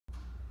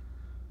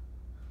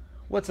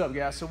What's up,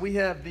 guys? So we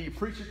have the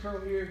preacher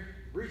curl here.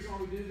 The reason why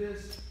we do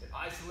this, it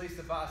isolates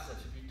the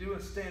biceps. If you're doing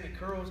standing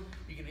curls,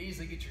 you can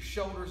easily get your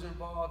shoulders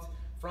involved,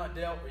 front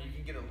delt, or you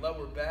can get a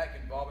lower back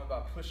involvement by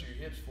pushing your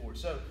hips forward.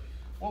 So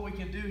what we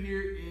can do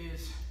here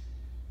is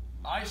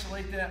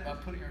isolate that by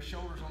putting our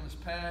shoulders on this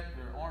pad,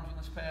 or arms on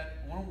this pad.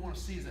 What we want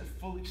to see is that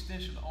full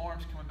extension of the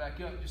arms coming back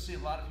up. You'll see a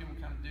lot of people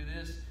kind of do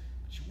this,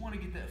 but you want to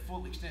get that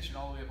full extension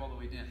all the way up, all the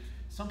way down.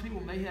 Some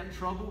people may have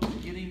trouble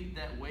getting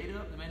that weight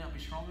up. They may not be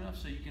strong enough,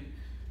 so you can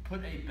put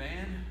a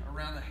band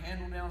around the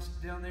handle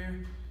down there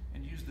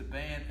and use the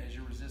band as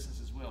your resistance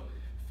as well.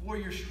 For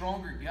your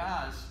stronger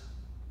guys,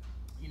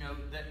 you know,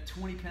 that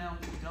 20-pound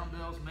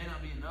dumbbells may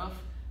not be enough,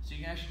 so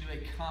you can actually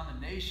do a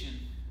combination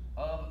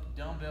of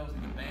dumbbells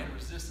and the band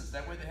resistance.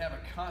 That way they have a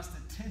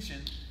constant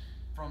tension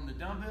from the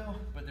dumbbell,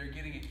 but they're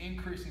getting an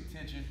increasing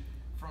tension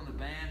from the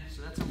band.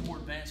 So that's a more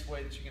advanced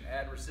way that you can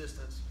add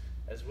resistance,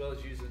 as well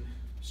as using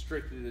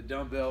strictly the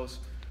dumbbells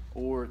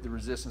or the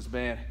resistance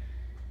band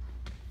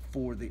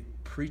for the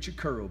preacher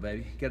curl, baby.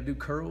 You gotta do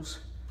curls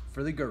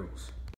for the girls.